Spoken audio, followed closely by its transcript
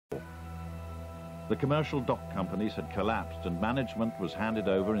The commercial dock companies had collapsed and management was handed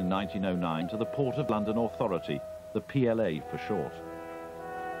over in 1909 to the Port of London Authority, the PLA for short.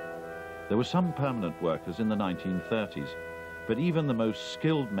 There were some permanent workers in the 1930s, but even the most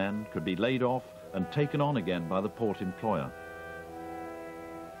skilled men could be laid off and taken on again by the port employer.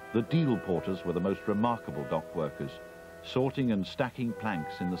 The deal porters were the most remarkable dock workers, sorting and stacking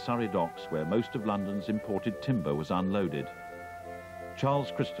planks in the Surrey docks where most of London's imported timber was unloaded.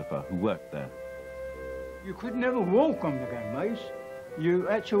 Charles Christopher, who worked there. You could never walk on the gangways. You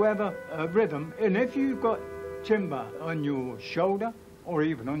had to have a rhythm, and if you got timber on your shoulder or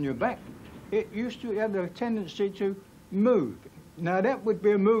even on your back, it used to have a tendency to move. Now that would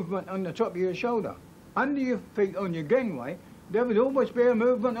be a movement on the top of your shoulder. Under your feet on your gangway, there would always be a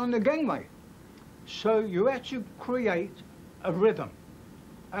movement on the gangway. So you had to create a rhythm,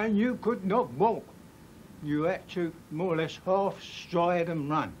 and you could not walk. You had to more or less half stride and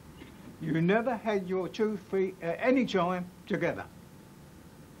run. You never had your 2 feet at any time together.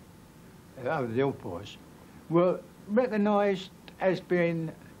 The deal porters were recognised as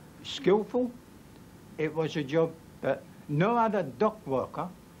being skillful. It was a job that no other dock worker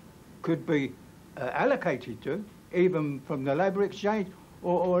could be allocated to, even from the Labour Exchange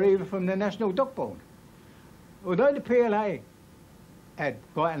or even from the National Dock Board. Although the PLA had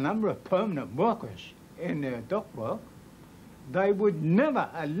quite a number of permanent workers in their dock work, they would never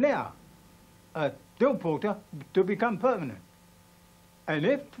allow a deal porter to become permanent. And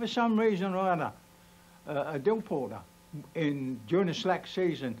if for some reason or other a deal porter during the slack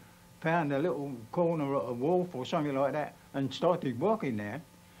season found a little corner of a wharf or something like that and started working there,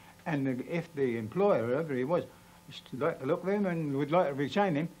 and if the employer, whoever he was, liked to look at him and would like to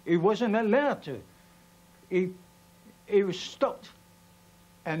retain him, he wasn't allowed to. He was stopped,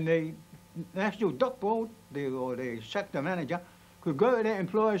 and the National Dock Board, or the sector manager, could go to their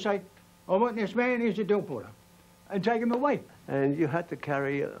employer and say, I want this man, he's a deal porter, and take him away. And you had to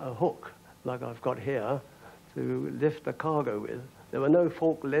carry a hook, like I've got here, to lift the cargo with. There were no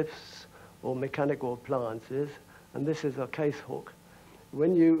forklifts or mechanical appliances, and this is a case hook.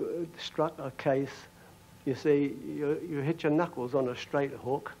 When you struck a case, you see, you hit your knuckles on a straight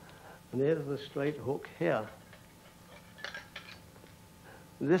hook, and here's the straight hook here.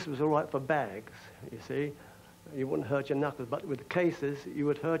 This was all right for bags, you see. You wouldn't hurt your knuckles, but with the cases, you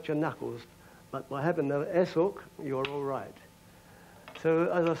would hurt your knuckles. But by having the S-hook, you're all right.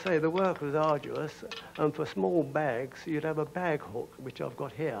 So, as I say, the work was arduous, and for small bags, you'd have a bag hook, which I've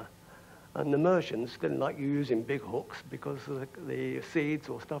got here. And the merchants didn't like you using big hooks because the seeds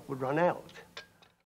or stuff would run out.